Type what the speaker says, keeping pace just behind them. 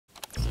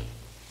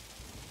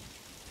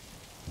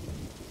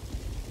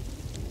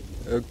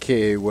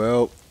Okay,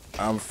 well,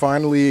 I'm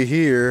finally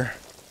here,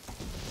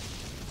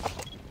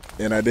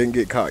 and I didn't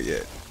get caught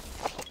yet.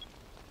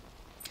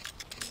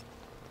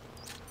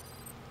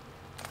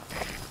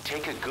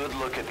 Take a good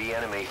look at the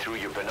enemy through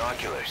your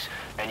binoculars,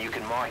 and you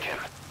can mark him.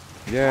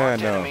 Yeah,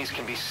 Marked I know. enemies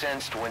can be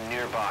sensed when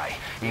nearby,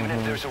 even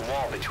if there's a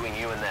wall between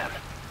you and them.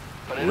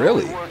 But it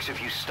Really? only works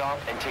if you stop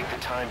and take the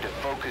time to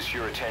focus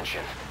your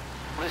attention.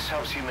 This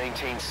helps you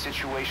maintain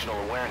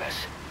situational awareness.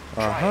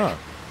 Try it.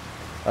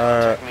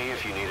 Contact me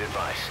if you need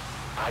advice.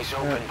 Eyes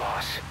open,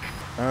 boss.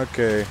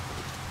 Okay.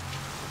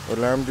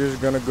 Well, I'm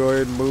just gonna go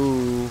ahead and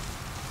move.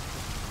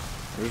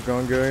 Just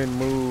gonna go ahead and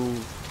move.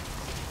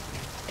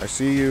 I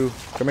see you.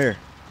 Come here.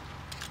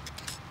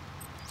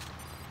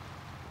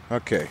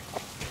 Okay.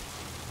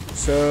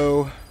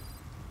 So,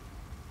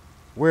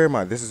 where am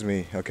I? This is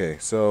me. Okay,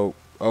 so,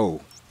 oh.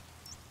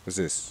 What's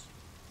this?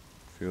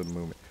 Field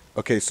movement.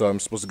 Okay, so I'm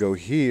supposed to go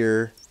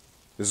here.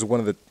 This is one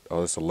of the,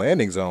 oh, it's a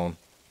landing zone.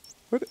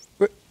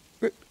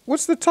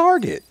 What's the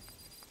target?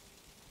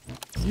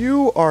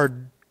 You are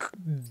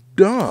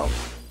dumb.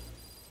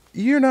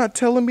 You're not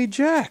telling me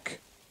jack.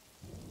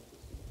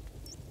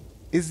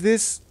 Is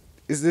this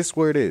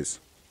where it is?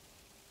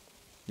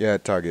 Yeah,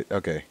 target.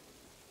 Okay.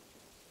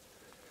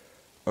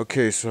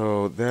 Okay,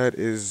 so that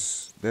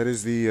is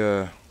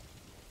the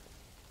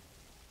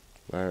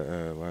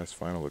last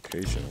final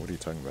location. What are you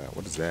talking about?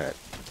 What is that?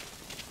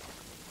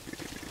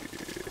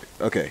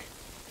 Okay.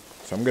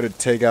 So I'm going to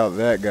take out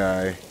that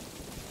guy.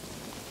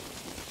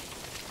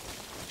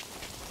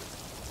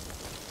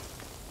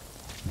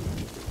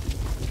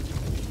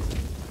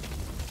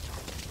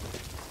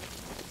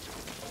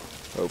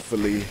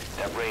 Hopefully.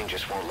 That rain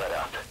just won't let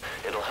up.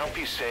 It'll help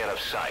you stay out of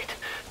sight,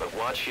 but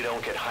watch you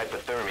don't get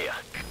hypothermia.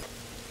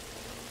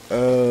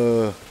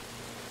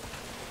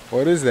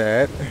 What is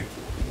that?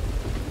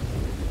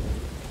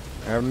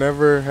 I've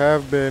never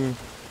have been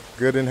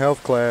good in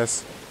health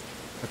class.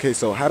 Okay,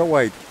 so how do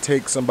I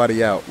take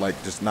somebody out?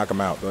 Like, just knock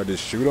them out? Do I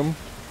just shoot them?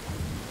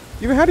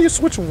 Even how do you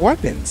switch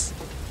weapons?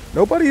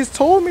 Nobody has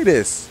told me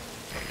this.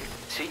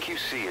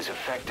 CQC is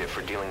effective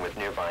for dealing with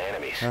nearby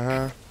enemies.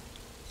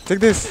 Take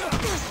this.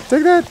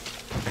 Take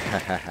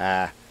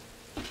that.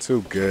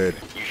 Too good.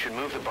 You should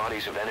move the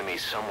bodies of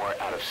enemies somewhere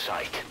out of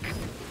sight.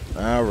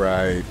 All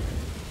right.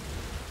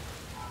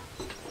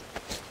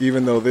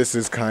 Even though this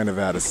is kind of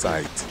out of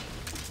sight.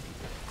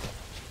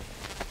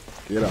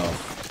 Get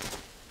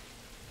off.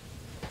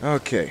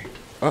 Okay.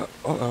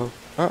 Uh-oh.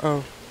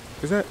 Uh-oh.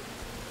 Is that...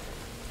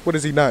 What,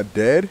 is he not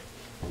dead?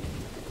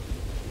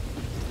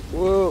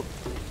 Whoa.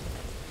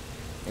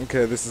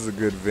 Okay, this is a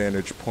good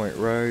vantage point,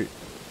 right?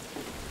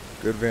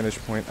 Good vantage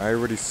point. I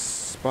already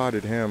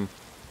spotted him.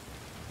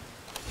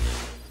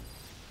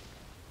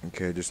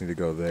 Okay, I just need to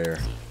go there.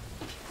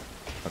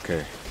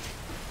 Okay.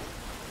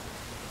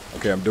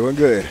 Okay, I'm doing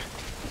good.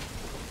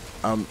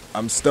 I'm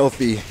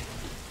stealthy.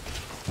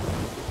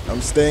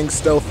 I'm staying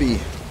stealthy.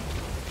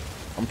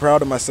 I'm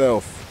proud of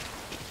myself.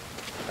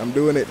 I'm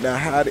doing it. Now,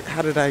 how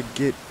did I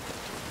get...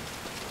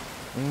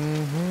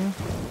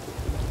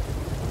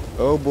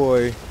 Oh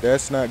boy,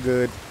 that's not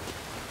good.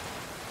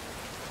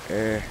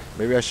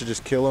 Maybe I should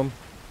just kill him.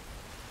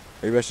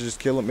 Maybe I should just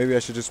kill him. Maybe I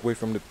should just wait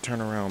for him to turn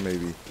around,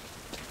 maybe.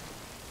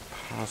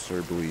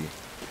 Possibly.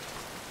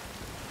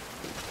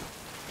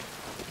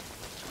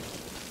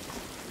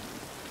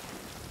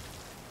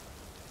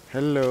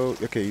 Hello.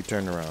 Okay, he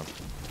turned around.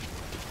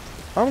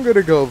 I'm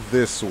gonna go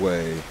this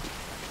way.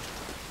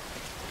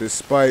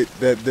 Despite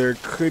that there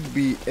could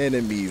be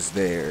enemies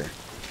there.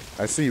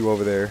 I see you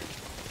over there.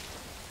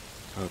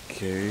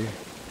 Okay.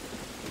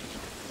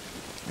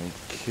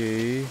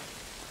 Okay.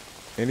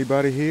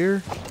 Anybody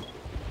here?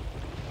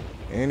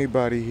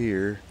 Anybody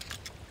here?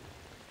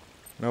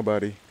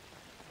 Nobody.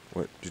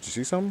 What? Did you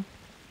see something?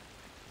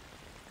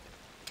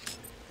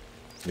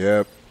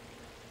 Yep.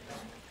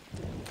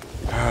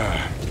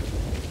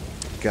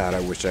 God,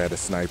 I wish I had a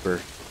sniper.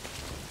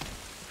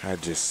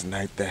 I'd just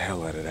snipe the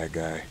hell out of that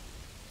guy.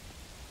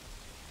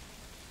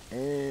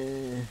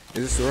 Is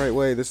this the right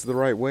way? This is the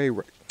right way.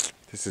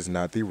 This is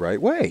not the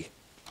right way.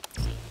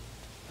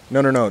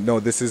 No,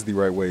 this is the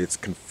right way. It's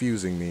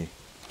confusing me.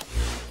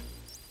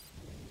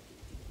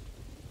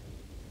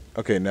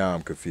 Okay, now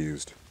I'm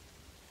confused.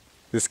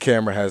 This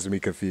camera has me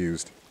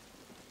confused.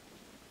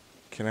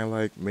 Can I,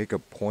 like, make a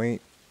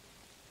point?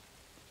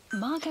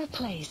 Marker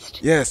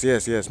placed. Yes,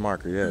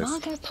 marker, yes.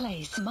 Marker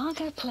placed.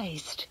 Marker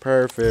placed.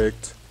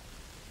 Perfect.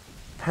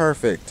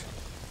 Perfect.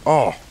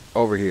 Oh,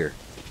 over here.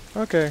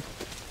 Okay.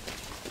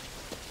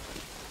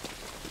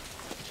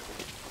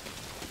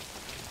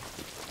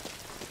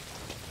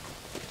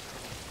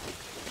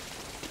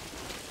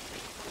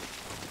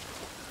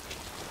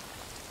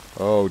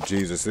 Oh,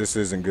 Jesus, this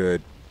isn't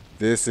good.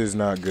 This is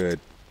not good.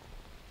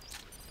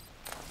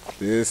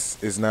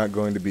 This is not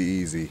going to be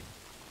easy.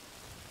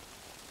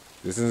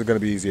 This isn't going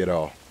to be easy at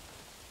all.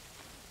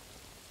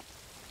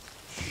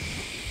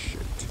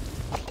 Shit.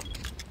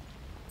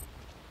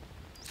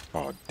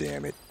 Oh,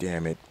 damn it,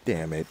 damn it,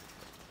 damn it.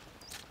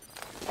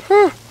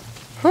 Oh,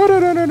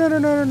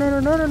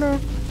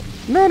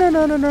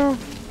 no. No.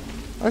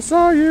 I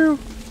saw you.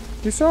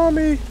 You saw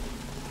me.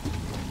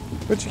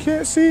 But you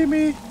can't see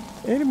me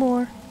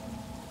anymore.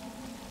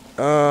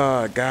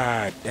 Oh,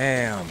 god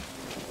damn.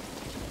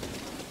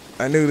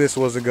 I knew this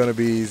wasn't gonna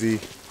be easy.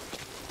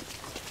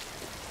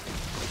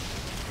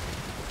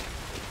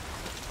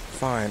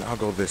 Fine, I'll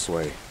go this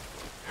way.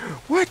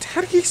 What?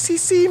 How did he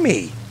see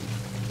me?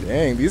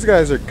 Dang, these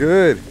guys are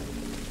good.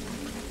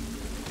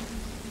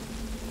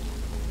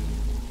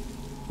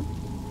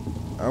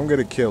 I'm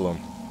gonna kill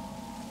him.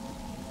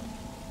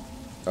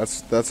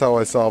 That's how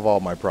I solve all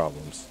my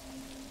problems.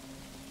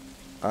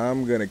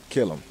 I'm gonna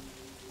kill him.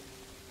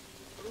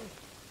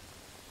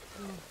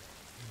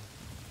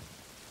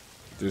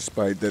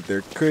 Despite that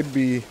there could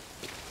be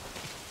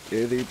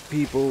other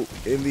people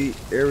in the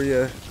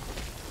area.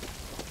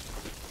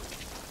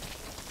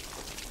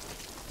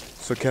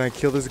 So can I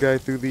kill this guy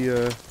through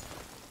the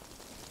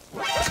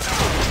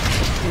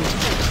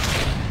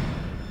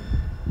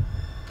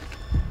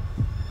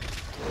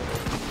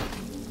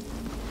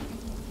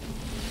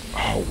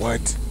Oh,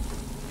 what?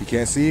 He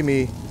can't see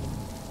me.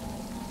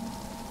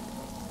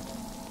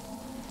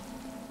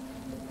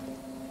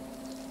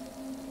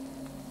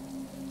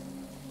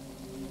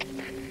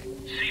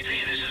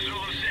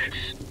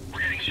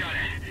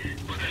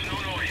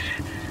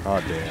 Oh,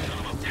 damn.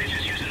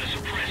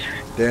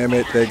 Damn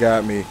it, they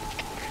got me.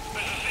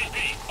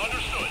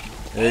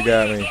 They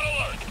got me.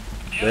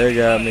 They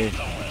got me.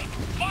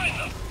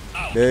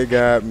 They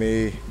got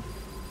me.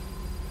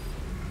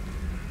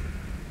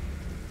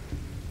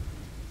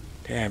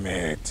 Damn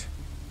it.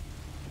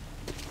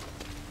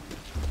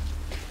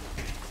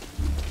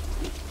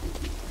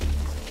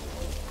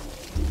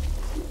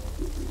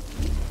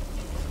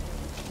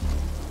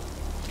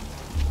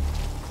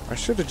 I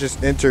should have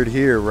just entered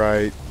here,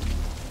 right?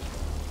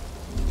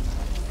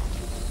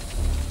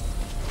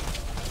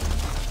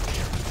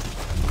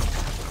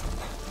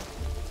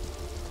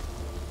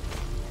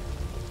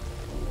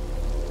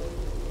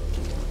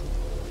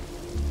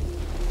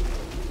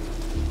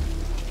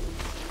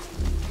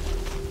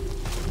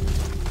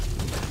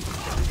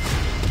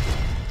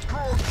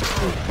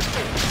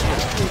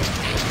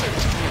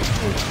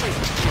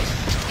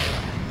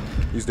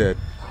 He's dead.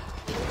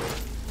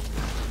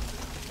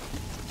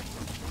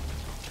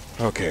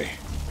 Okay.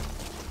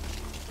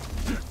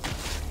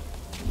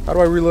 How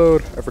do I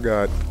reload? I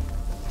forgot.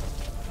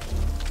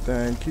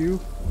 Thank you.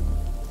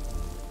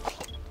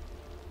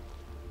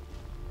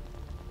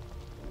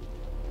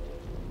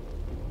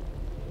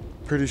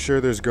 Pretty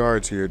sure there's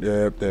guards here.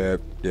 Yep.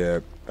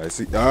 I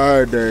see.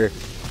 Ah, there.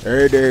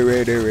 Right there.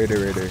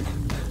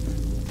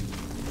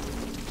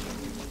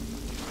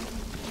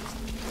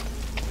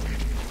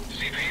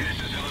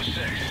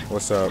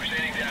 What's up? We're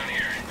standing down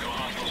here. No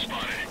hostile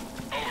spotted.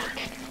 Over.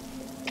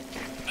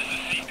 This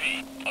is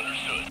CP.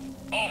 Understood.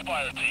 All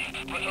fire teams,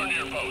 return to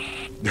your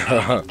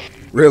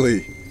posts. Really?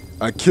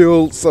 I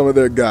killed some of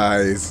their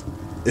guys,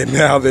 and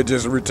now they're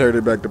just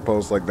returning back to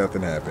post like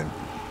nothing happened.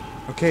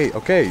 Okay.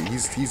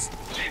 He's. CP, this is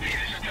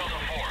Delta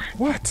 4.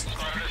 What?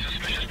 Spotted a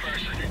suspicious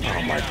person.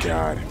 Oh my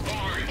god.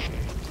 Over.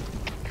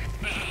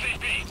 This is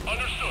CP.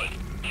 Understood.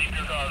 Keep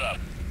your guard up.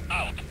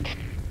 Out.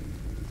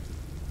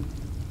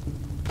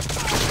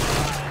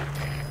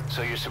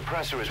 So your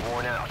suppressor is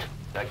worn out.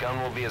 That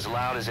gun will be as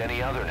loud as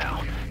any other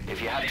now.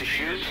 If you have to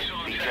shoot,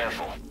 be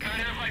careful.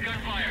 Identify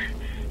gunfire.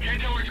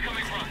 Can't tell where it's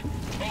coming from.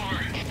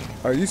 Over.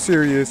 Are you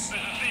serious? This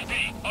is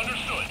CP.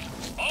 Understood.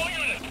 All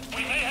units,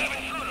 we may have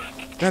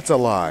intruders. That's a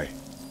lie.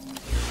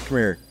 Come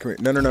here.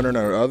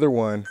 No. Other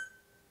one.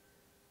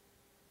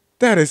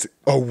 That is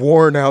a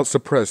worn out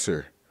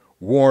suppressor.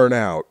 Worn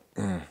out.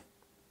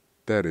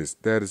 That is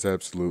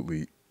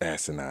absolutely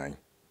asinine.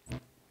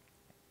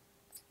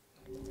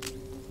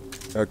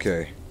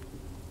 Okay.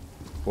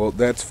 Well,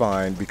 that's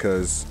fine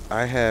because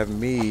I have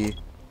me.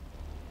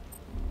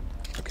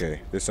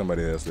 Okay, there's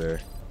somebody else there.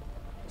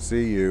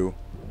 See you.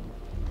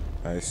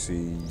 I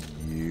see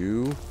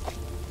you.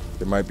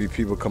 There might be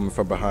people coming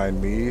from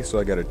behind me, so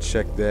I gotta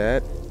check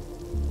that.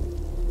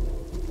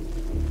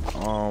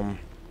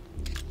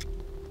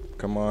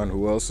 Come on,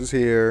 who else is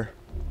here?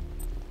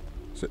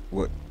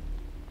 What?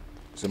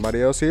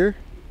 Somebody else here?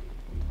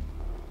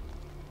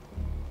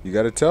 You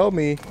gotta tell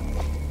me.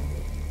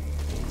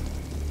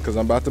 Because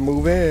I'm about to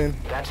move in.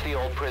 That's the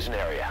old prison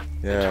area.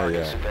 Yeah. The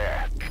targets are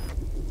there.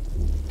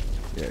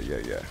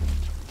 Yeah.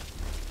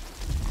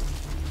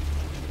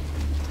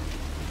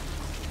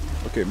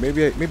 Okay,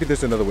 maybe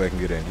there's another way I can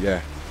get in.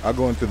 Yeah, I'll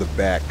go in through the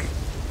back.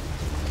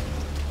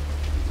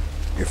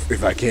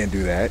 If I can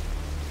do that.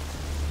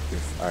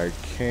 If I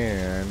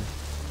can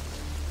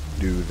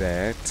do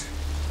that.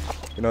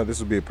 You know, this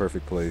would be a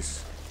perfect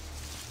place.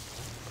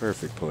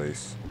 Perfect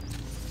place.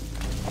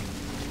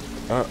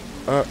 I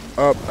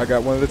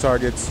got one of the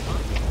targets.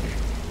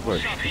 What?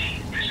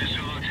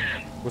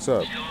 What's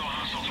up?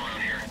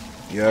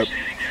 Yep.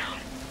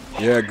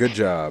 Yeah, good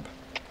job.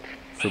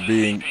 For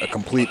being a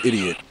complete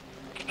idiot.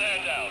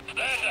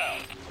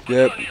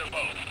 Yep.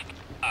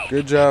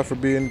 Good job for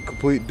being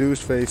complete douche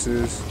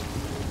faces.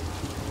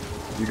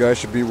 You guys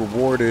should be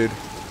rewarded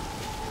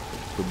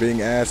for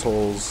being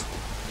assholes.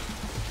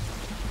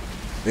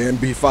 and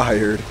be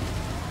fired.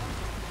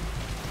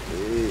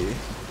 Hey,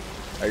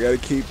 I gotta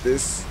keep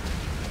this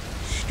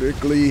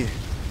strictly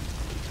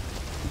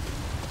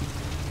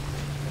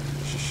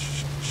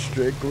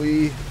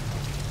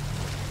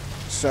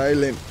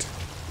silent.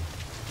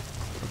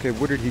 Okay,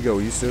 where did he go?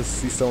 He's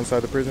still inside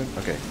the prison?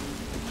 Okay.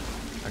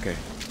 Okay.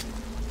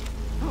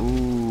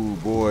 Ooh,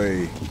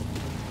 boy.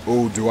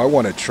 Oh, do I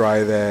want to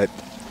try that?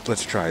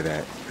 Let's try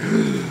that.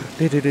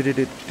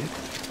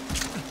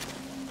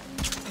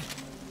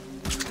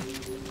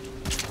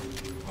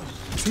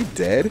 Is he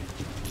dead?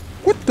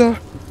 What the?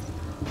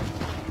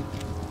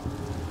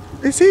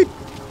 Is he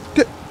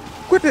dead?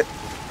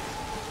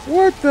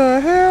 What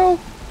the hell?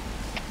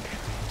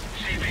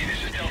 CP,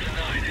 this is Delta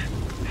 9.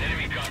 An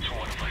enemy got to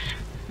one of us.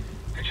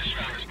 I just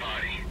found his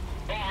body.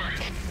 Over.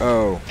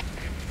 Oh.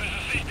 This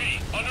is CP.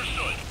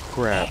 Understood.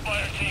 Crap. All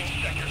fire teams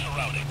check your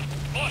surroundings.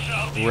 Flush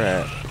out the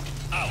Crap. intruder.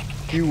 Out.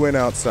 He went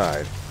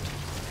outside.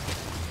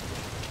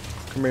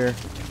 Come here.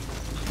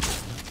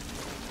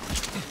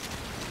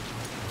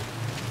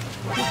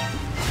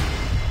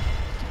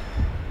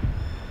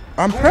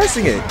 I'm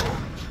pressing it.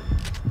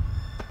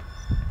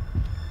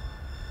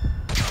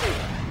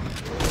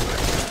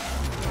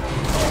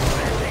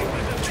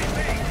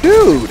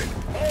 Dude,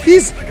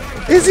 is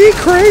he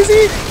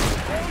crazy?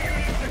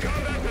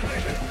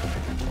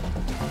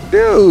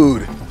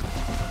 Dude,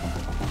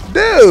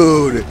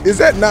 is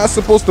that not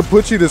supposed to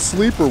put you to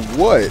sleep or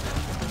what?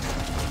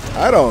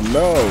 I don't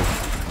know.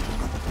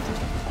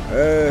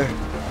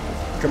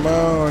 Come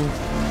on,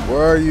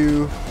 where are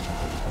you?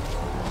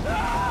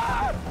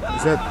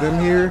 Is that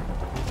them here?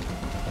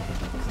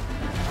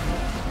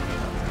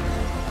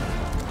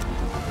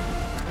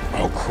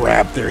 Oh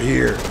crap, they're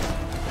here.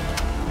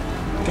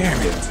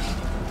 Damn it.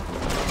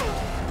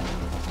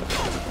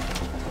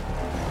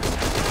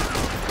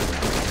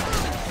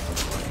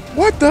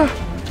 What the?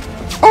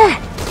 Ah!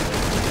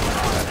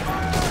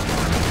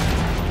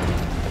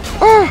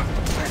 Ah!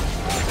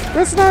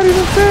 That's not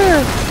even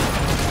fair.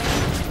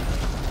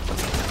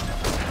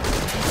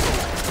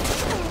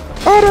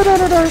 Oh,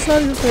 no, that's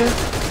not even fair.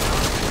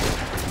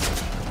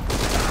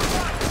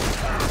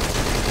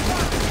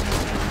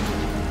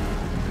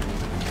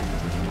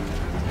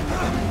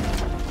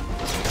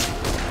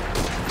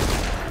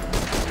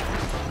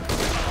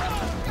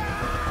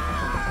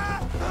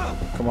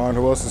 Come on,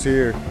 who else is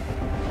here?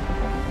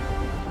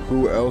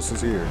 Who else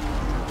is here?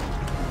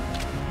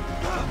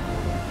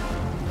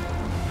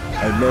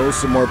 I know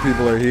some more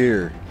people are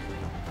here.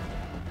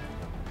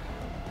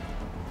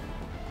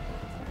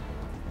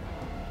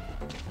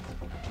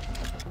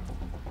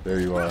 There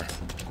you are.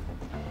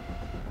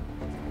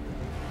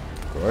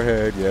 Go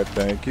ahead. Yep,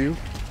 thank you.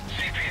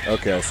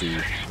 Okay, I see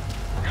you.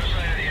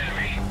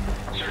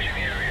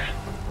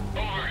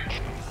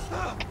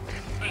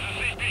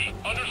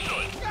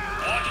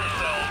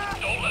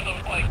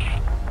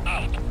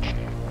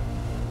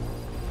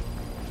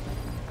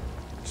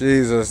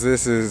 Jesus,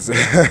 this is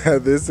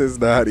this is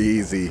not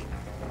easy.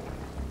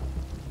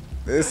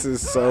 This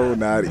is so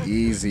not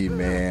easy,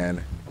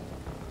 man.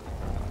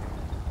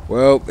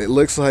 Well, it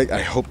looks like,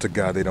 I hope to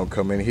God they don't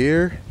come in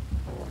here.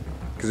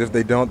 Because if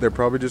they don't, they're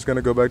probably just going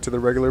to go back to the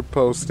regular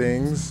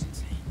postings.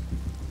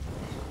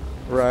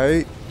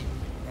 Right?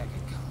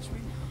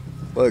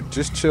 Look,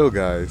 just chill,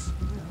 guys.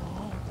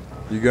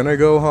 You're going to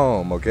go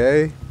home,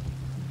 okay?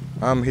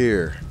 I'm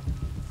here.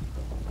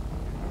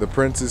 The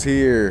prince is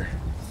here.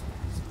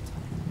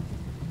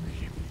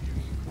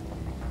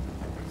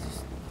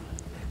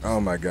 Oh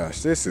my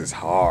gosh, this is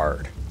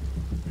hard.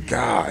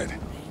 God.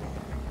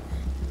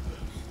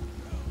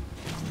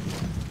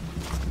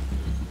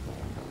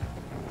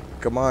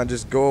 Come on,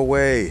 just go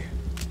away.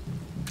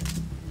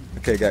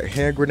 Okay, got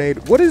hand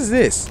grenade. What is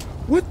this?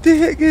 What the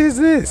heck is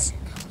this?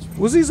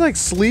 Was these like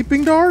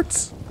sleeping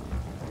darts?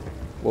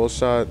 Well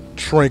shot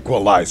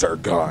tranquilizer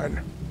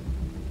gun.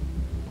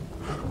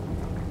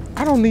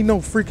 I don't need no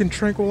freaking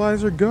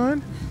tranquilizer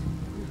gun.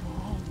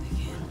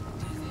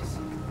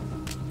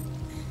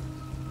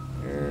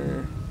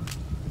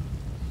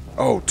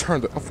 Oh,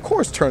 of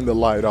course turn the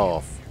light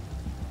off.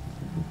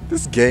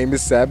 This game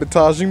is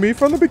sabotaging me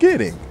from the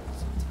beginning.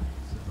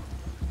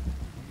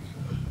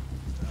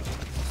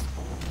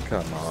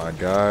 Come on,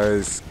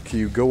 guys. Can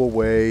you go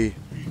away?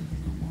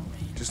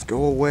 Just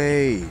go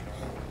away.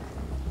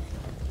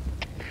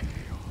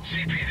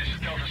 CP, this is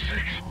Delta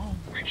 6.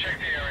 We checked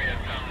the area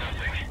and found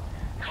nothing.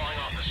 Calling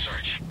off the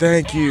search.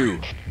 Thank you.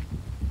 This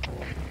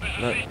is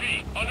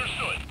CP.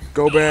 Understood.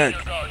 Go back.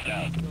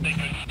 They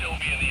could still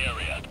be in the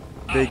area.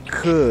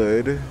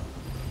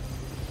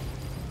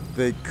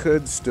 They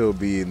could still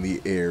be in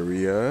the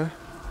area.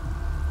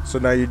 So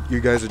now you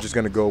guys are just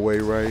gonna go away,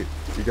 right?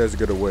 You guys are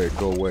gonna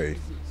go away.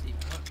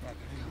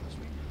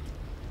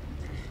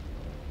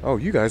 Oh,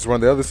 you guys were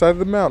on the other side of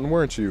the mountain,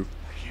 weren't you?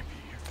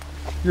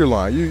 You're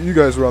lying. You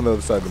guys were on the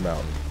other side of the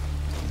mountain.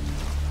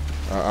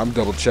 I'm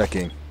double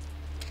checking.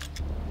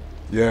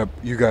 Yeah,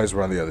 you guys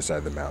were on the other side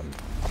of the mountain.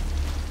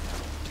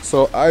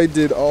 So I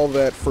did all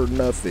that for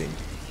nothing.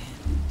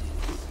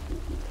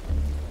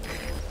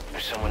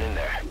 There's someone in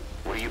there.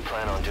 What do you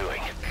plan on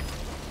doing?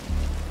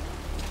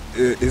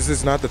 Is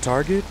this not the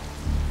target?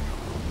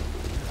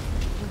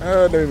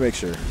 Let me make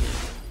sure.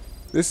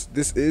 This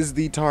is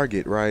the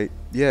target, right?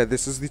 Yeah,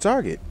 this is the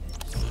target.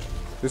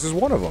 This is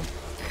one of them.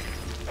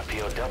 A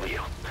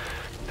POW.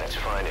 That's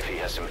fine if he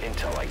has some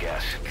intel, I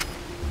guess.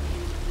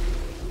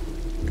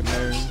 And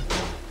then,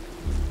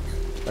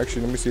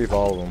 actually, let me see if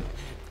all of them.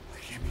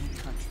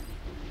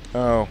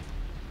 Oh.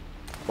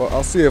 Well,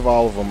 I'll see if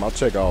all of them. I'll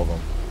check all of them.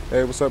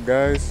 Hey, what's up,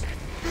 guys?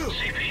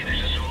 CP,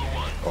 this is Zulu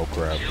 1. Oh,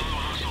 crap. Zulu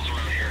hostiles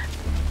around here.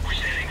 We're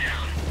standing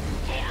down.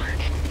 Over.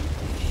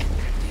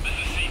 This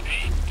is CP.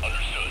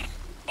 Understood.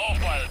 All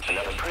fire teams.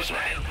 Another prisoner.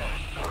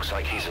 Looks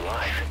like he's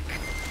alive.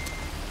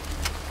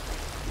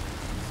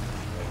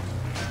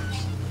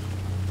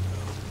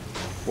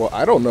 Well,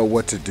 I don't know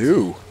what to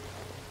do.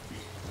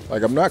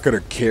 Like, I'm not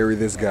gonna carry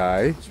this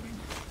guy.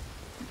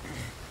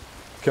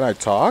 Can I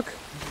talk?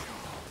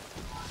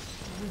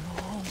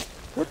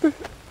 What the?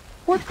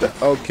 What the?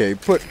 Okay,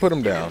 put him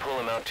You down. can pull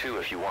him out too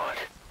if you want,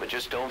 but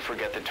just don't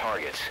forget the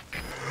targets.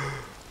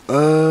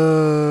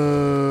 Oh,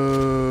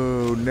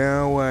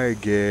 now I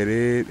get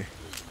it.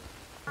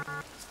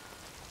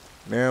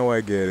 Now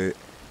I get it.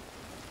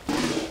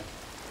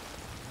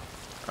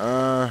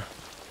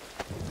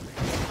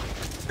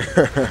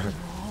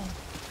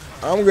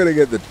 I'm gonna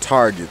get the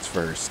targets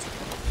first.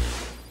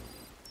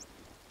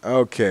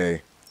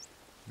 Okay.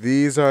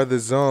 These are the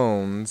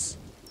zones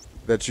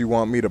that you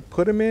want me to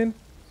put him in?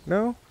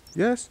 No?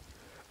 Yes?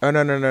 Oh,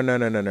 no. No.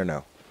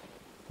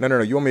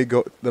 You want me to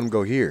go, let them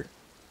go here.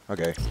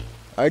 Okay.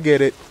 I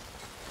get it.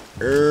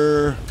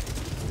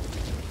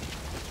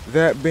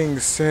 That being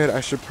said, I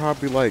should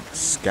probably, like,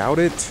 scout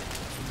it.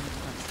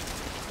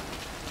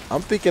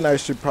 I'm thinking I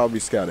should probably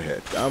scout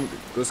ahead.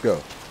 Let's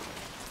go.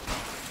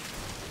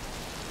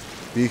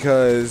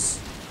 Because...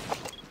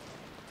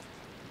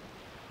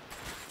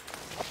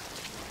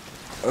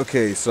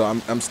 okay, so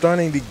I'm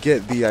starting to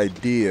get the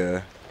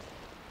idea.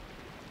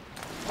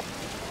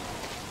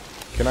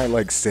 Can I,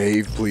 like,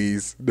 save,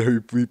 please? No,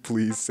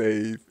 please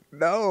save.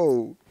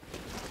 No!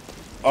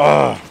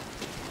 Ah!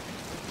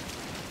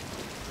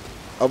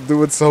 I'm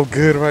doing so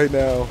good right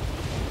now.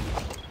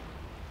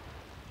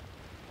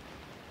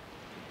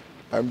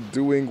 I'm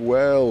doing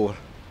well.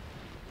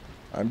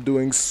 I'm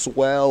doing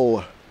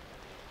swell.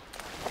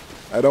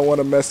 I don't want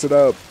to mess it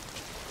up.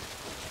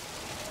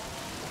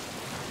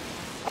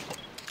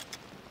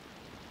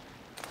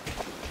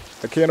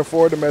 I can't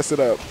afford to mess it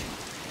up.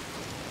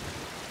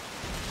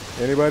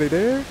 Anybody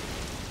there?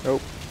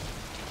 Nope.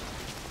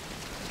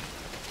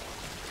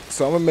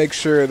 So I'm gonna make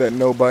sure that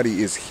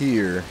nobody is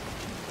here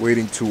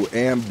waiting to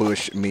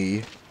ambush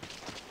me.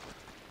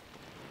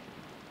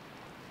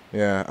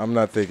 Yeah, I'm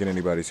not thinking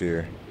anybody's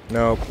here.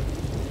 Nope.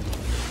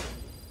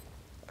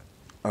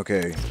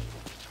 Okay.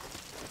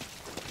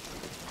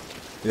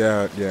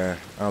 Yeah,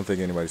 I don't think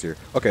anybody's here.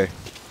 Okay.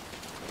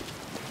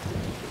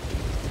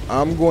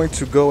 I'm going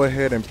to go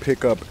ahead and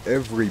pick up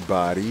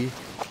everybody.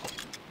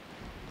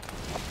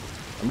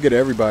 I'm gonna get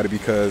everybody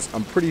because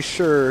I'm pretty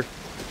sure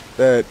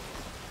that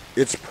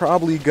it's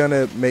probably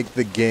gonna make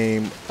the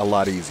game a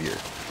lot easier.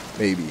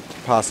 Maybe.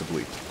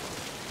 Possibly.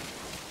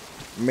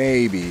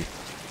 Maybe.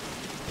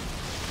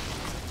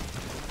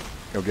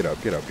 Yo, get up.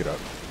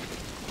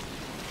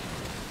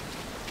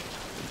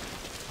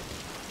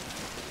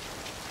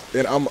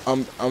 And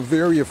I'm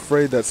very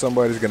afraid that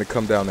somebody's gonna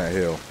come down that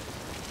hill.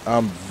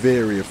 I'm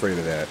very afraid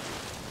of that.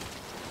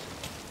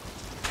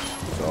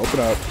 So open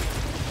up.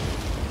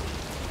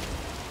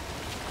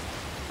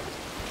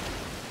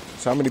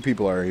 So how many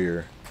people are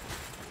here?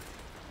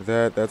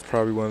 That's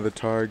probably one of the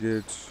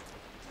targets.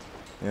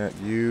 Yeah,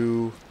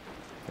 you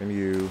and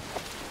you.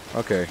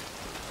 Okay.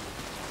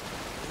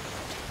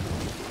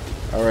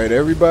 Alright,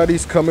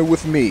 everybody's coming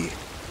with me.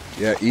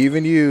 Yeah,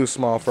 even you,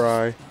 small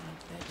fry.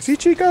 Is he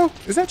Chico?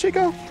 Is that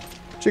Chico?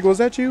 Chico, is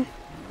that you?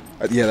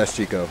 Yeah, that's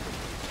Chico.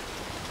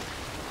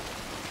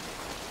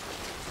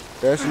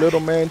 That's little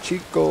man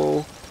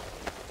Chico.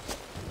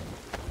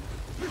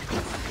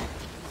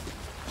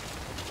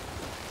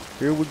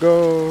 Here we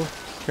go.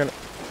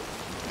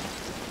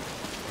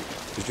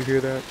 Did you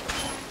hear that?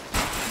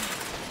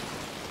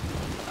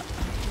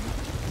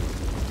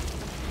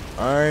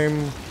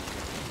 I'm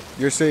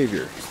your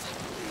savior.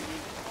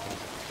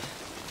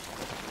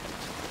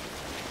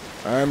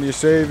 I'm your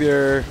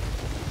savior.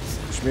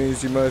 Which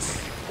means you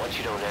must... Once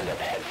you don't end up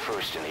head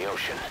first in the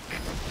ocean.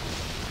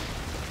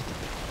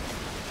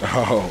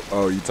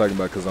 Oh, you talking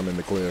about because I'm in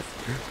the cliff.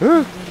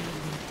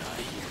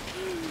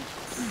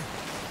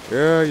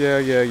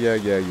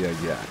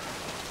 Yeah.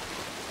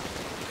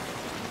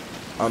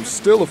 I'm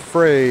still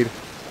afraid.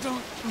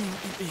 Don't leave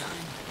me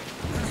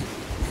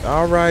behind.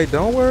 All right,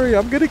 don't worry.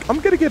 I'm gonna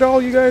get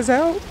all you guys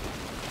out.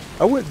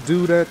 I wouldn't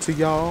do that to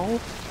y'all.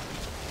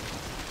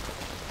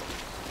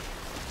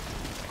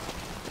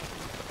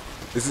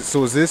 Is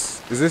this?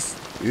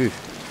 Ew,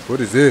 what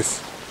is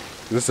this?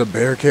 Is this a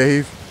bear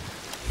cave?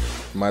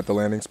 Am I at the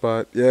landing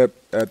spot? Yep,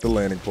 at the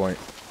landing point.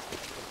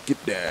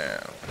 Get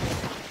down.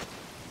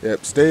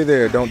 Yep, stay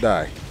there. Don't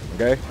die.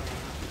 Okay?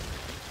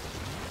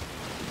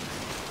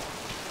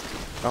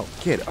 Oh,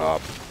 get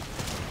up.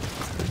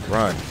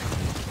 Run.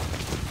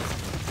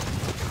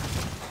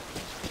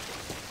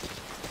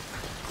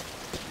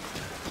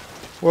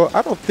 Well,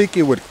 I don't think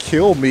it would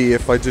kill me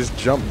if I just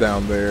jumped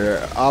down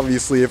there.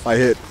 Obviously, if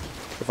I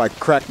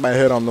crack my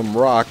head on them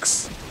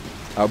rocks,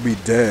 I'll be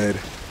dead.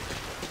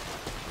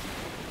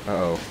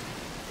 Uh-oh.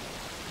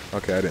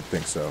 Okay, I didn't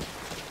think so.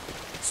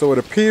 So it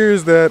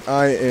appears that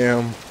I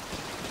am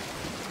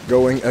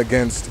going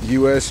against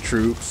U.S.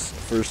 troops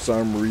for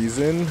some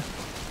reason.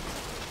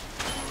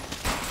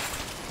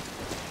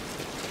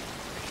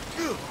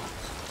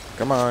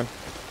 Come on.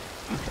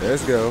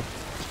 Let's go.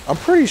 I'm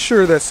pretty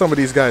sure that some of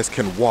these guys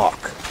can walk.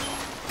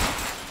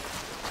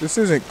 This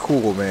isn't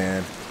cool,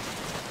 man.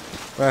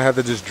 I have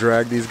to just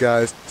drag these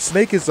guys.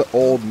 Snake is an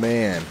old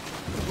man.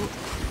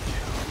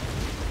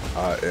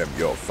 I am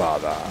your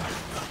father.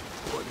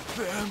 One of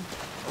them,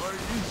 are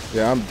you?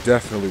 Yeah, I'm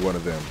definitely one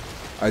of them.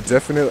 I'm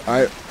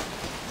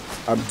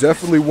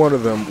definitely one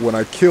of them when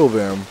I kill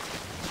them,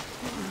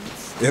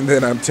 and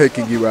then I'm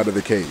taking you out of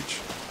the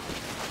cage.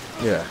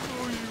 Yeah.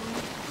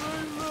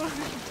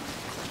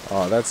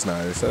 Oh, that's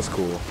nice. That's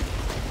cool.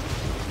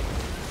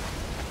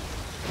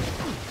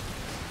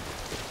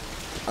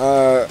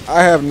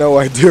 I have no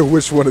idea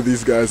which one of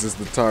these guys is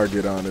the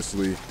target,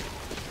 honestly.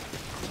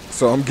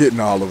 So I'm getting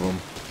all of them.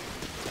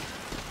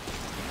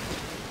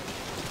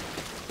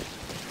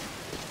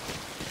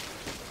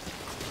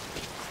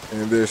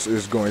 And this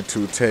is going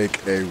to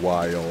take a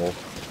while.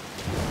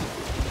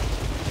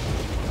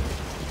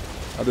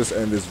 I'll just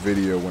end this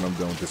video when I'm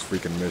done with this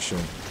freaking mission.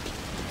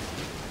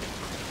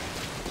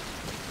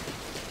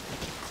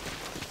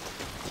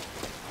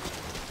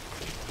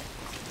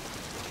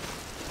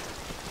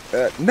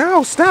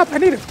 No, stop! I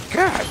need to...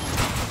 God!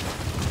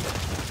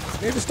 I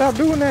need to stop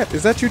doing that.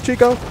 Is that you,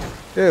 Chico?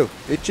 Ew,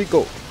 it's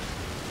Chico.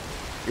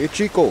 It's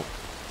Chico.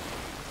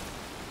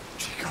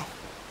 Chico.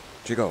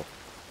 Chico.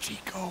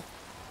 Chico.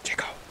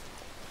 Chico.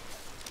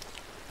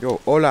 Yo,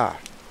 hola.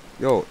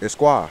 Yo,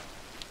 Esquire.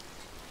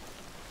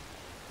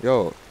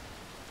 Yo.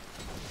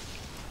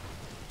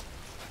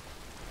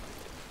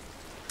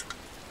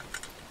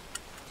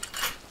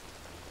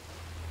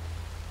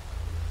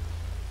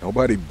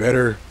 Nobody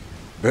better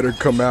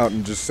come out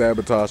and just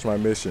sabotage my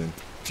mission.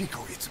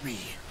 Chico, it's me.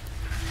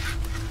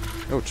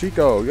 Yo,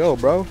 Chico. Yo,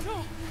 bro.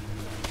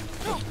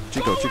 No.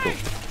 Chico, Chico.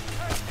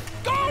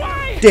 Go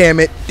away!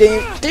 Damn it.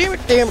 Damn it.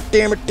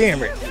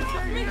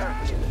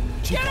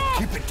 Chico,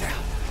 keep it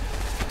down.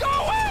 Go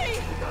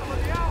away!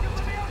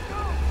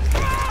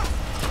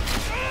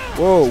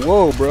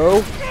 Whoa,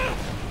 bro.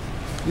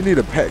 You need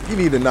a pet. You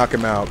need to knock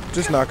him out.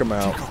 Just knock him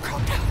out. Chico,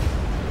 calm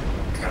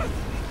down.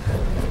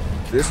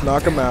 Just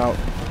knock him out.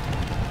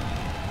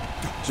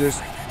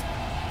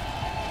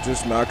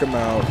 Just knock him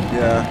out.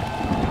 Yeah.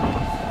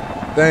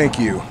 Thank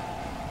you.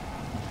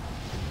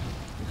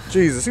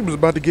 Jesus, he was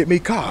about to get me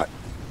caught.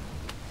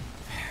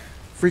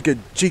 Freaking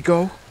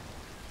Chico.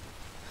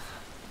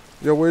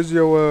 Yo, where's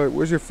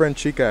your friend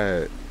Chica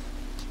at?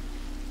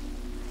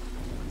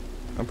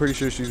 I'm pretty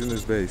sure she's in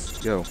this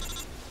base. Yo.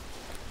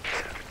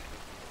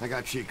 I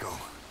got Chico.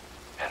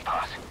 And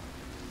Boss,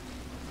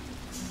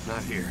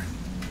 Not here.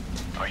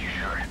 are you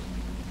sure?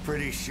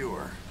 Pretty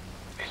sure.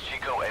 Is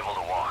Chico able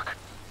to walk?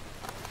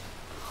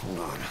 Hold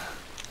on.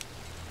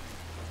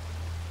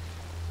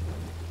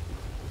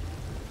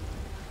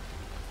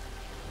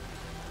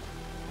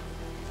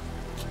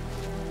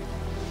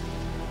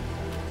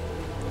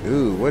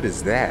 Ooh, what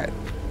is that?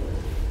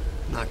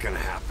 Not gonna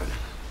happen.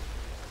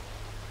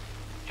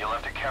 You'll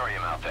have to carry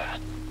him out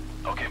then.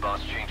 Okay,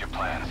 boss, change of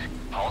plans.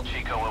 Haul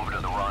Chico over to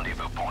the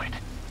rendezvous point.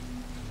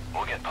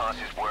 We'll get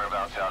Posse's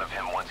whereabouts out of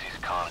him once he's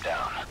calmed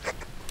down.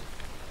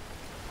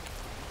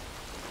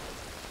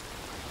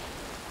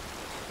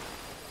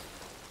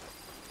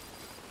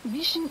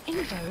 Mission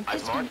info has I've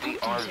been marked the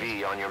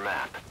updated. RV on your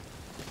map.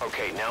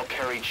 Okay, now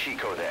carry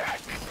Chico there.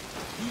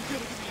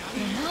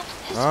 Your map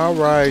has All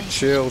been right, updated.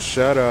 chill,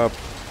 shut up.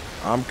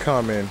 I'm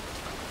coming.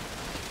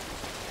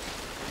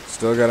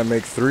 Still gotta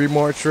make 3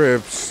 more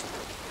trips.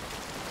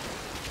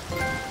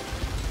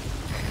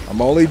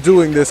 I'm only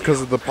doing this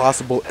because of the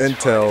possible That's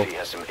fine intel. if he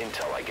has some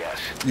intel, I guess.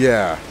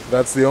 Yeah,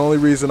 that's the only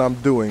reason I'm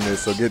doing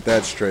this, so get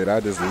that straight.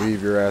 I just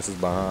leave your asses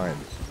behind.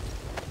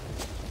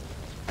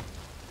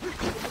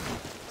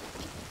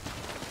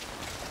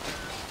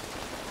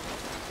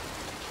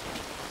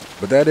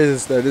 But that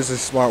is a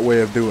smart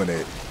way of doing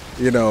it.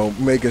 You know,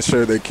 making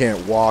sure they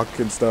can't walk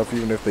and stuff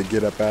even if they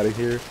get up out of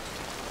here.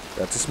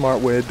 That's a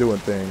smart way of doing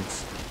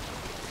things.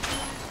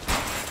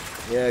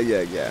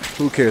 Yeah.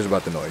 Who cares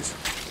about the noise?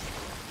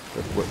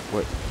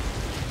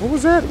 What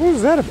was that? What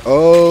was that?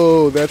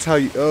 Oh, that's how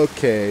you...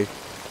 Okay.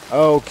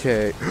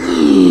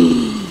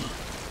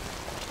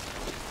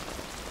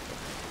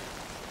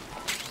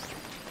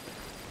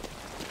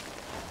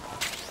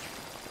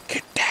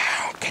 Get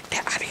down.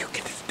 How do you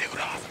get this dude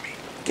off me?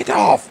 Get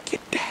off.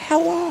 Get the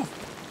hell off.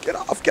 Get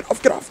off. Get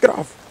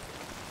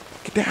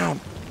down.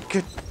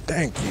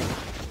 Thank you.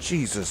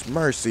 Jesus,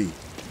 mercy.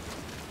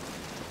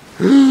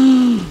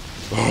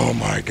 Oh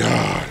my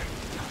God.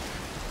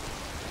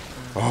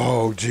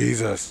 Oh,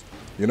 Jesus.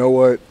 You know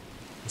what?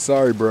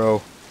 Sorry,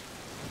 bro.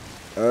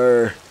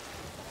 I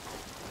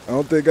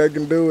don't think I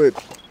can do it.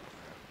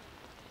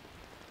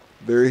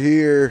 They're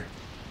here.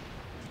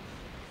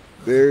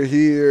 They're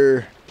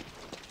here.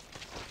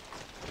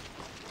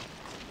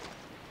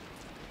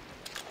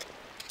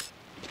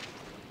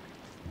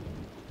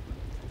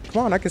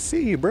 Come on, I can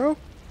see you, bro.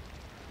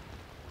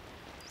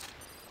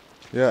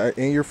 Yeah,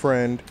 ain't your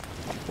friend.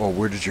 Oh,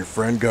 where did your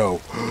friend go?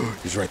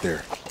 He's right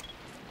there.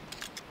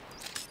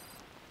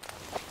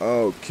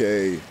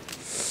 Okay.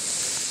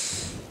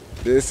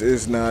 This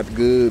is not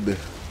good.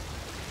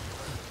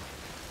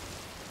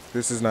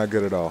 This is not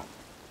good at all.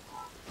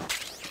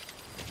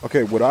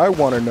 Okay, what I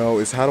want to know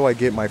is how do I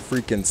get my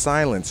freaking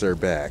silencer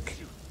back?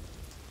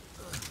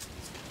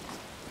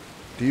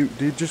 Do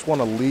you just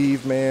want to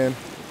leave, man?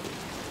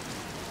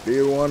 Do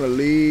you want to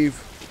leave?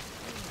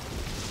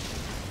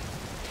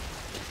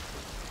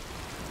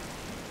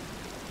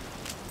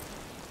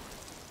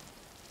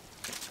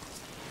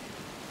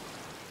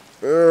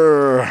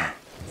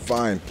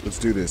 Fine, let's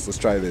do this. Let's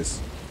try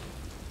this.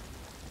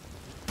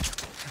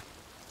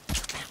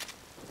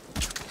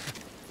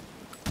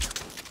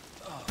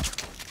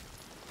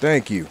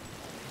 Thank you.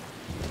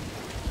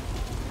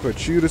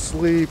 Put you to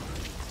sleep.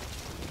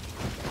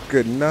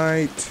 Good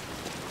night.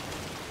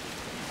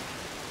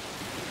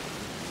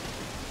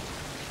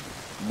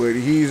 But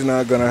he's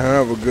not gonna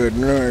have a good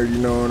night, you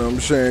know what I'm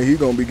saying? He's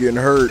gonna be getting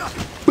hurt.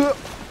 But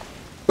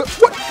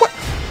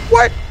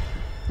what?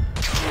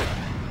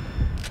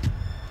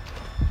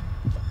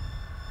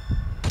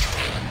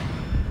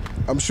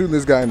 I'm shooting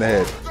this guy in the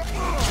head.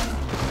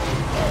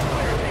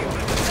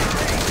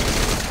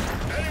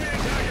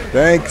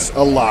 Thanks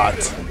a lot.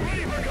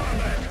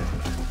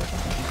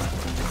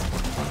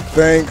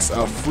 Thanks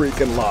a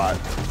freaking lot.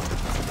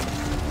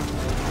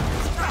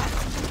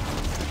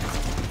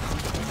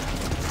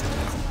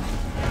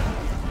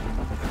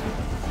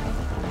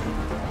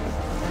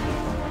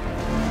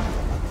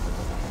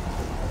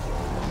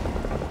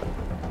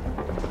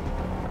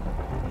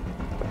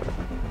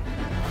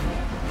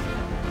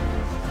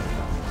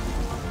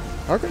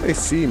 How can they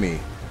see me?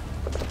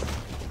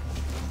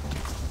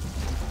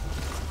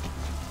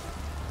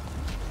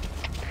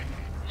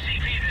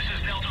 CP, this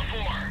is Delta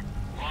 4.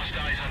 Lost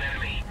eyes on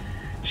enemy.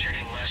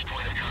 Checking last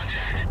point of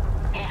contact.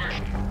 Over.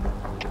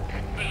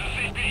 This is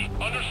CP.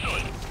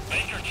 Understood.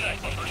 Make your check,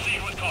 but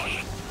proceed with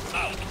caution.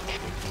 Out.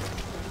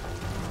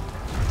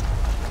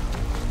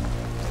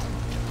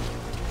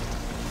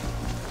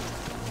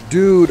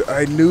 Dude,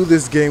 I knew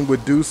this game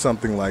would do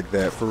something like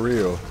that, for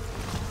real.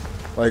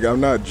 Like, I'm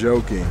not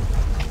joking.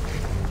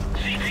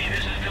 CP, this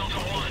is Delta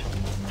 1.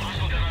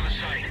 Hostile gun on the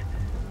site.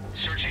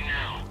 Searching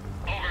now.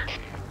 Over.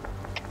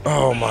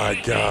 Oh my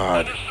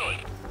god.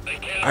 Understood. They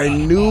can't I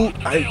knew,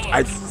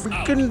 I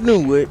freaking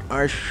knew it.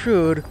 I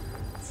should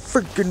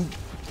freaking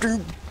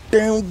damn.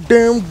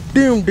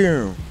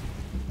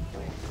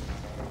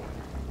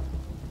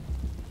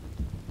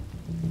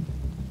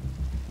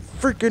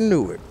 Freaking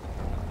knew it.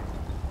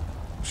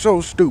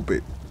 So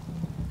stupid.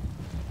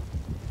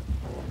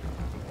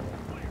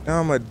 Now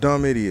I'm a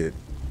dumb idiot.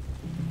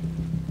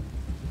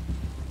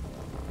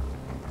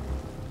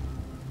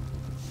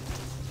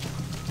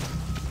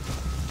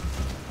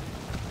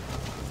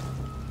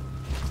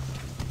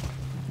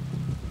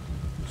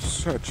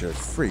 Such a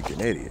freaking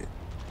idiot.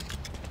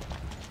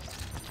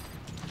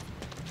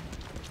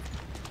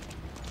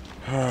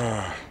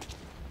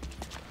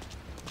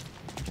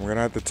 We're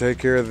gonna have to take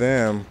care of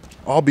them.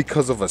 All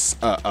because of a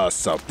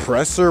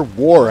suppressor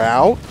wore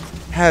out?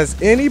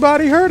 Has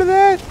anybody heard of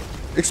that?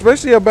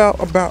 Especially about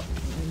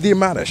the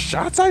amount of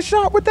shots I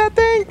shot with that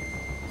thing?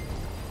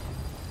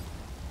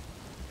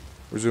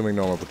 Resuming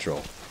normal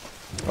patrol.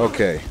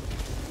 Okay.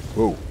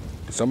 Whoa.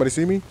 Did somebody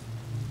see me?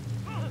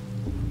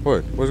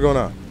 What? What's going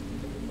on?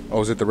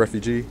 Oh, is it the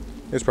refugee?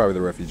 It's probably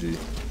the refugee.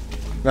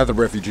 Not the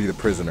refugee, the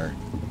prisoner.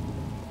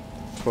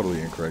 Totally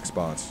incorrect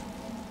response.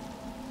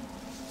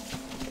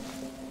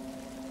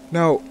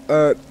 Now,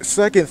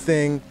 second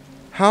thing,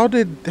 how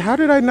did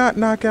I not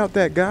knock out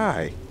that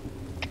guy?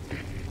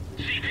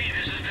 CP,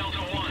 this is Delta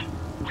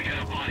 1. We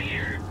got a body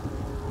here.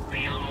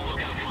 Be on the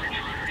lookout for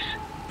intruders.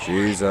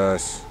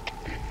 Jesus.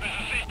 This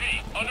is CP.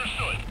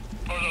 Understood.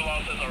 Further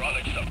losses are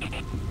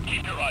unacceptable.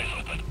 Keep your eyes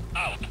open.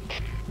 Out.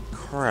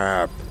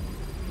 Crap.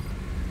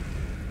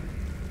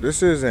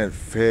 This isn't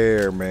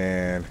fair,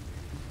 man.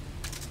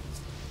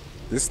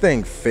 This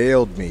thing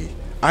failed me.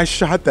 I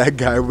shot that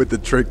guy with the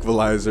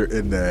tranquilizer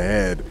in the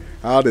head.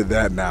 How did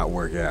that not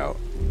work out?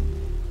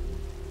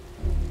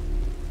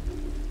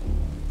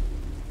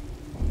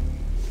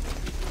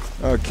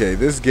 Okay,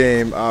 this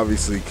game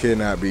obviously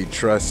cannot be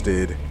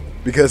trusted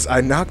because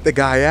I knocked the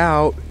guy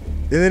out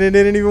and then it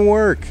didn't even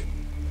work.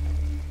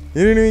 He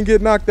didn't even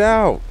get knocked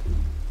out.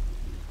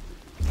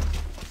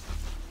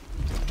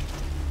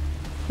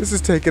 This is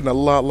taking a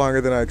lot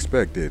longer than I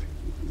expected.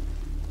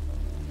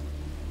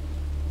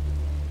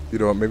 You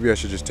know what, maybe I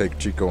should just take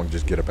Chico and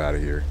just get up out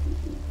of here.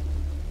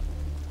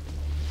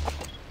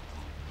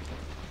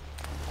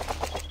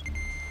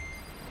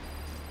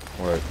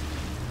 What?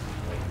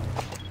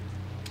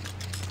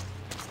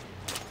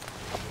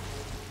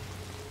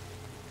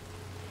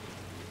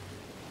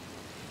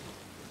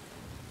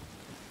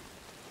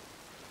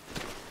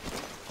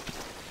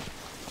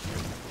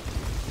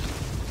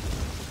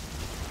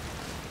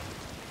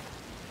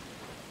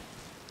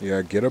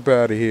 Yeah, get up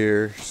out of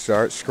here.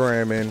 Start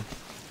scramming.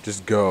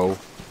 Just go.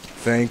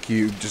 Thank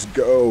you. Just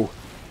go.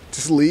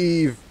 Just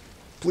leave.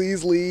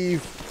 Please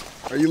leave.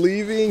 Are you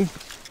leaving?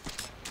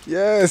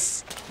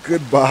 Yes.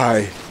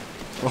 Goodbye.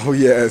 Oh,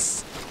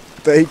 yes.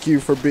 Thank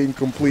you for being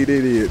complete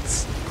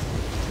idiots.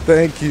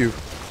 Thank you.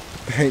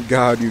 Thank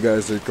God you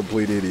guys are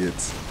complete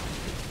idiots.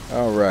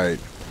 Alright.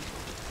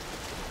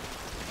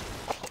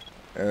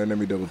 And let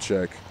me double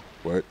check.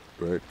 What?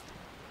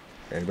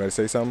 Anybody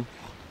say something?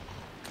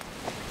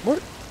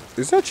 What?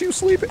 Is that you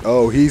sleeping?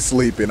 Oh, he's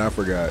sleeping. I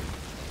forgot.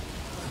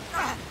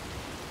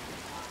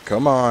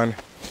 Come on.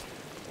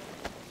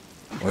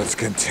 Let's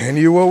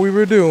continue what we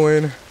were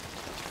doing. I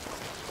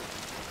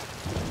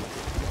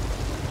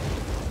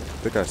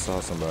think I saw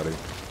somebody.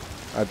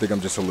 I think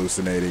I'm just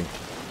hallucinating.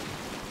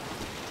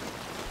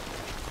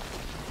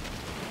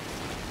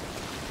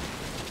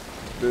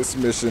 This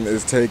mission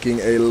is taking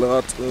a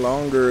lot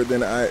longer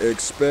than I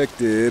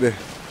expected.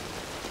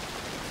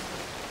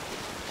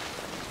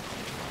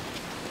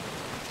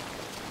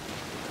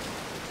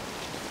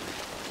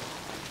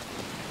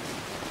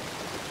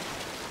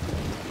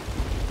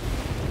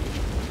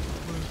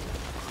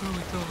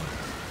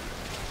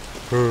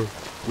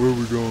 Where are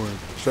we going?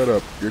 Shut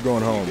up. You're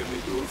going home. Get me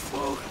to a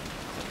phone.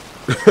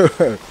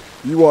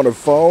 You want a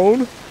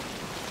phone?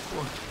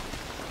 What?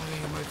 I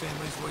hear my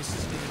family's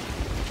voices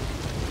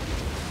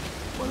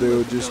again.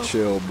 Dude, just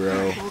chill, bro.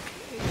 Okay.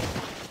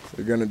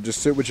 You're gonna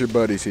just sit with your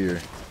buddies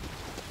here.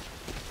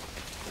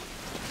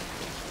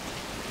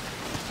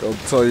 Go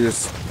tell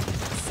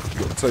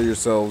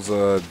yourselves,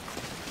 I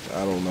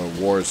don't know,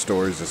 war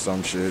stories or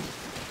some shit.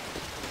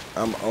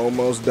 I'm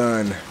almost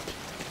done.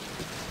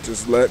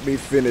 Just let me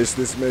finish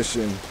this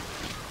mission.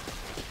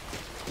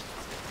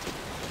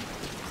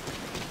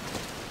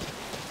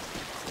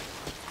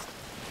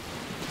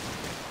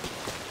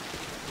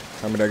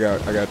 How many I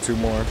got? I got 2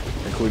 more,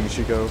 including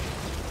Chico.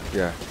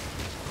 Yeah.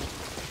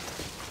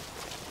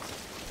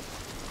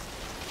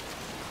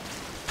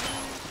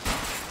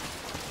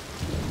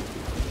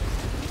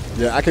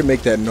 Yeah, I can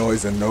make that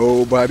noise and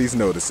nobody's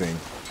noticing.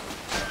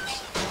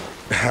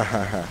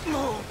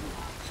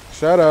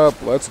 Shut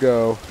up. Let's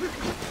go.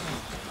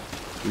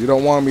 You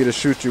don't want me to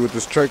shoot you with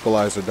this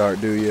tranquilizer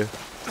dart, do you?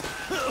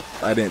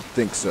 I didn't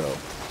think so.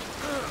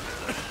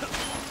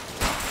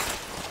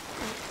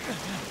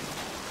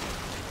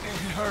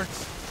 It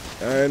hurts.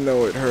 I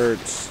know it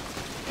hurts.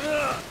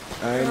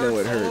 I know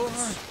it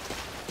hurts.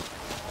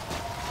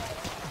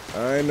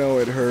 I know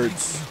it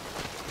hurts.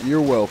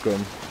 You're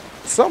welcome.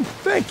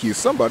 Thank you.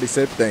 Somebody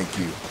said thank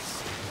you.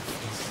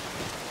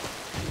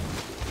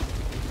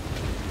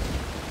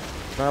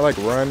 Can I like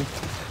run?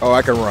 Oh,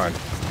 I can run.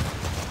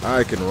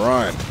 I can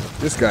run.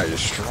 This guy is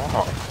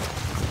strong.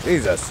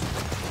 Jesus.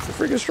 You're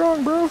freaking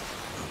strong, bro.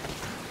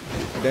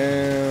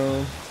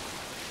 Down.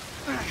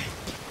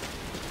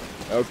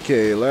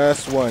 Okay,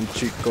 last one,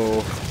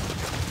 Chico.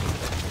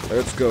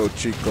 Let's go,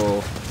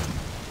 Chico.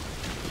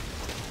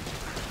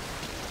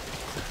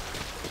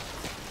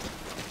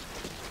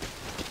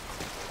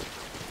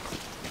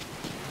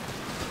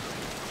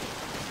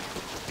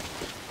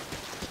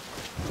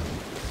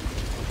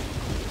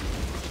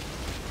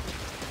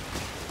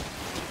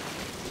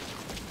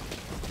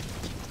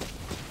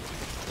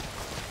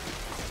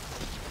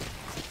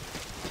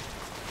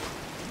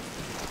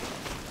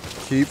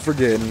 Keep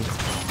forgetting.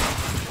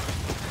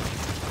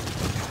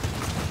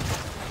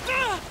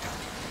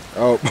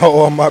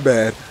 Oh, my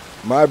bad.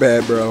 My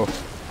bad, bro.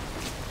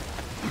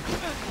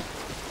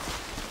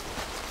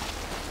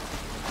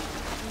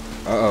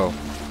 Uh-oh.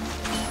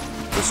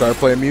 They started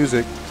playing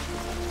music.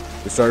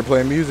 They started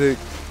playing music.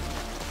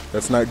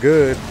 That's not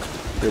good.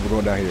 Okay, we're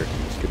going down here.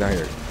 Get down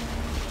here.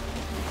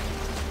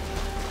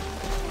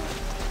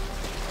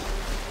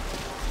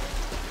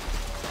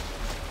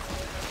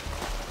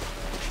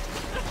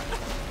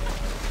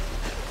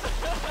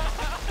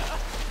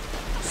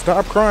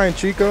 Stop crying,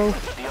 Chico. The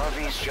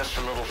RV's just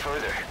a little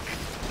further.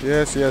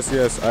 Yes, yes,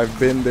 yes. I've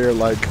been there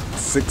like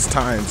 6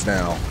 times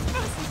now.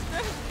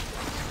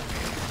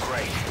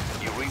 Great.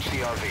 You reached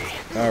the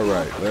RV. All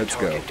right, let's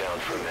go. Target down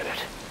for a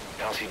minute.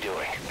 How's he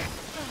doing?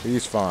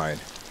 He's fine.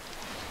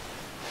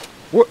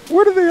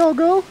 Where did they all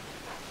go?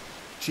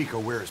 Chico,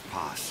 where is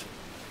Paz?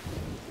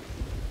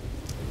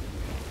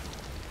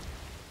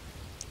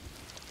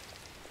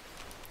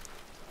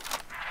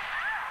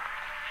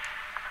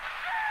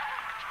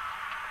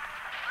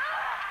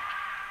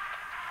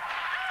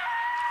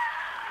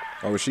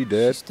 Oh, is she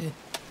dead? She's dead.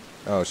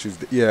 Oh,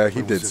 yeah, he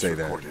When did was this say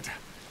that. recorded?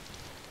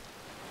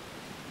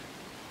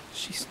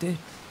 She's dead.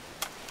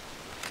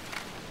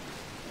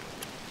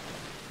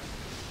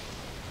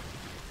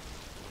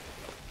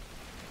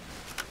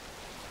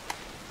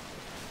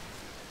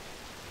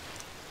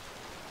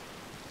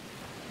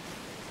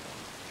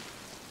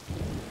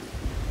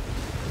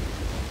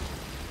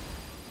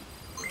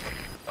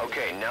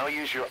 Okay, now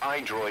use your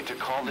iDroid to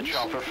call the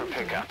chopper for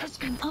pickup. Has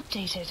been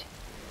updated.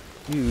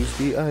 Use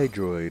the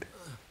iDroid.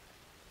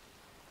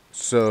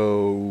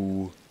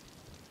 So,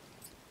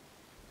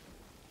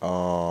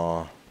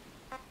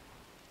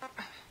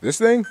 This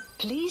thing?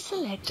 Please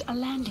select a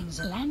landing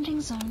zone.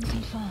 Landing zone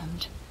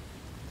confirmed.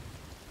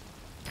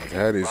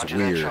 That is Roger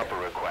weird. that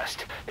chopper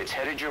request. It's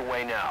headed your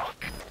way now.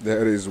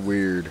 That is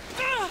weird.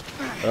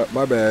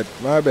 My bad.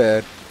 My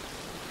bad.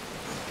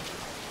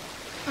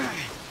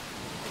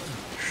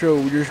 So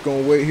we're just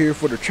gonna wait here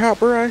for the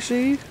chopper, I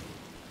see.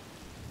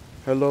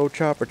 Hello,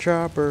 chopper,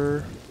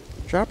 chopper.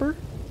 Chopper?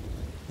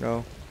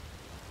 No.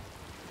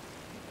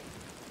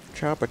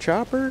 Chopper,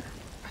 chopper?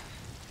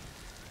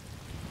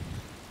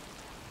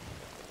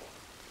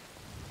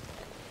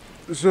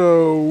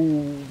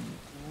 So,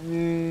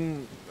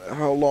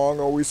 how long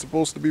are we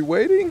supposed to be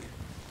waiting?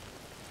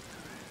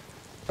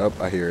 Oh,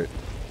 I hear it.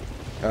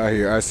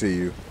 I see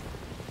you.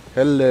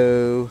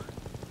 Hello.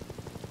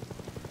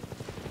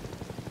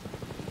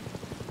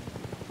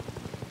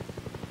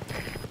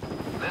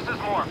 This is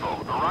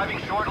Morpho, arriving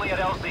shortly at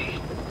LZ.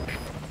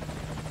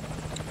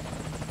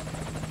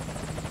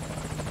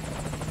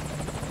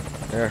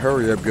 Yeah,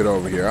 hurry up, get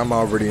over here. I'm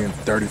already in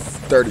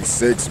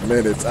 36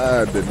 minutes.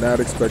 I did not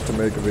expect to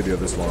make a video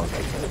this long.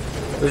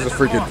 This is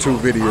freaking 2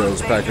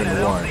 videos packed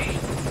into one.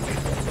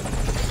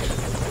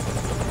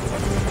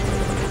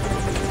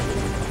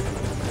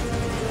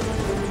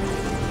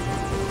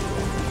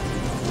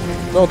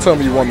 Don't tell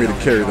me you want me to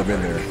carry them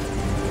in there.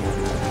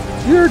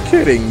 You're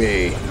kidding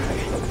me.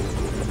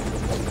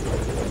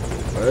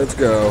 Let's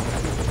go.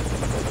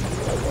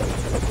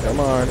 Come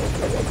on.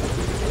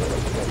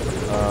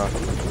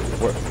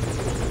 What?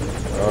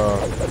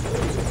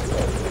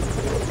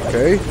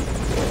 Okay.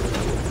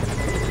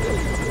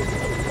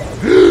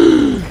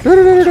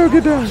 No,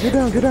 get down, get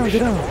down, get down, get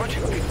down.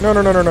 No.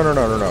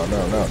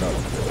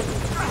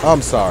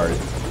 I'm sorry.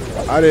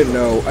 I didn't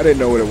know what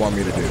it wanted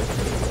me to do.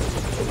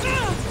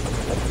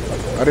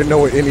 I didn't know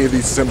what any of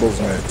these symbols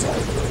meant.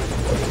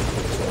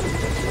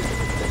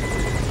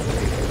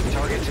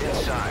 Target's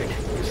inside.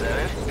 Is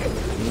that it?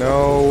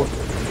 No.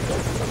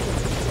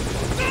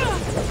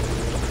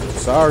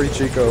 Sorry,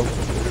 Chico.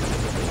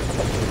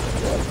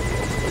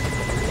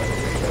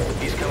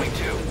 He's coming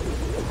too.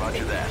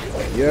 Roger that.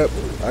 Yep,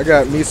 I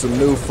got me some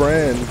new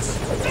friends.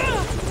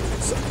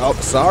 Oh,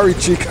 sorry,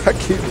 Chico. I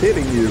keep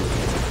hitting you.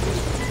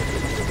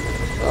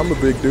 I'm a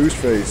big douche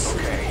face.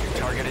 Okay,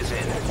 target is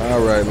in.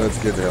 All right, let's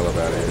get the hell up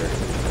out of here.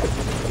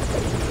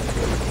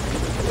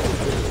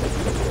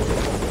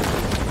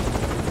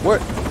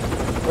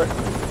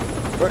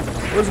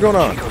 What's going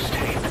on? Chico's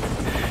tape.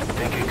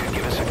 Think it could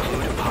give us a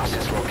clue to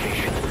Paz's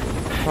location.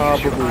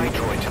 Probably. Use your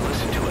iDroid to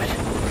listen to it.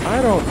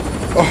 I don't.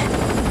 Oh,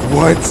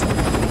 what?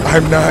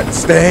 I'm not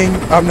staying?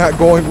 I'm not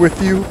going with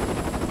you?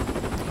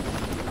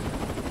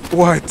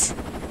 What?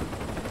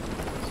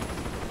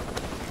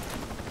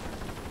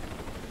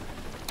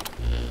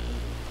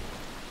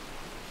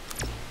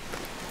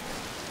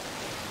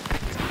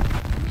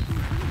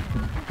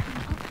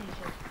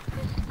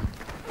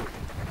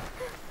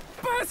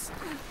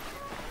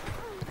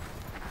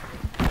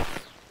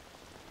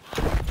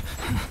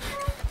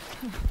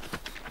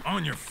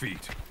 On your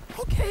feet.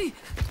 Okay.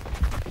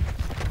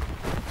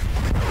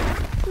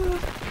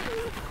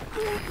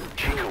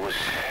 Chico was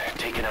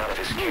taken out of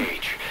his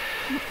cage.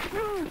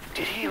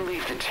 Did he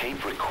leave the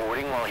tape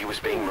recording while he was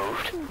being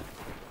moved?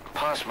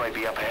 Paz might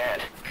be up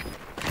ahead.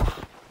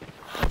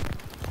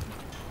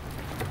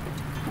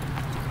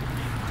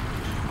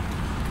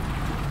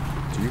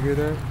 Do you hear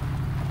that?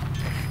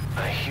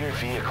 I hear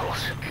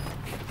vehicles.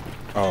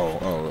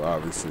 Oh,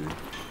 obviously.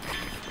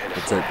 And a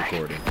The tape flag.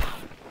 recording.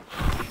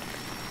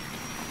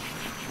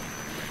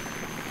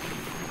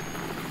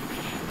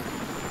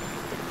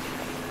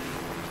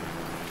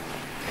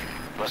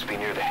 Must be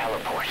near the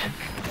heliport.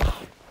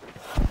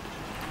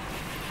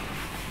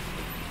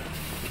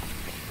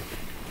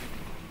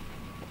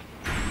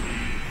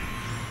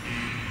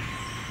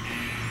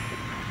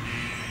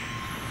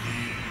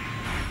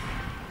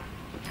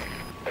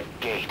 A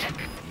gate.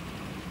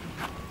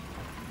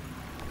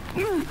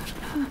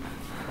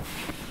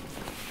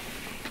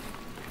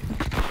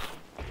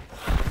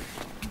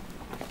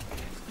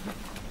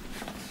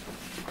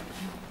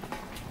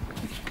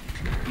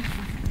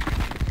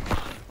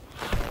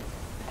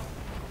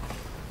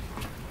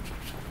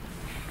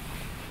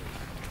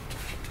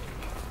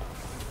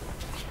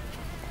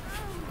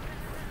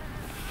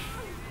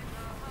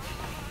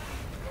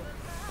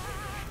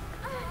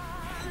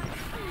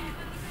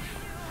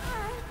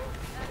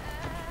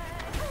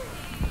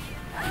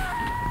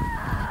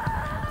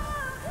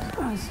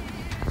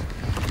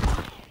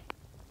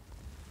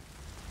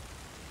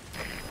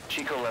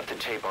 Chico left the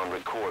tape on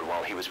record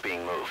while he was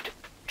being moved.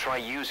 Try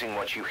using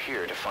what you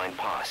hear to find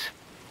Paz.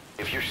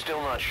 If you're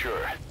still not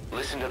sure,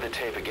 listen to the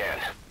tape again.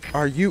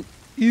 Are you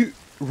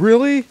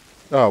really?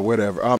 Oh, whatever.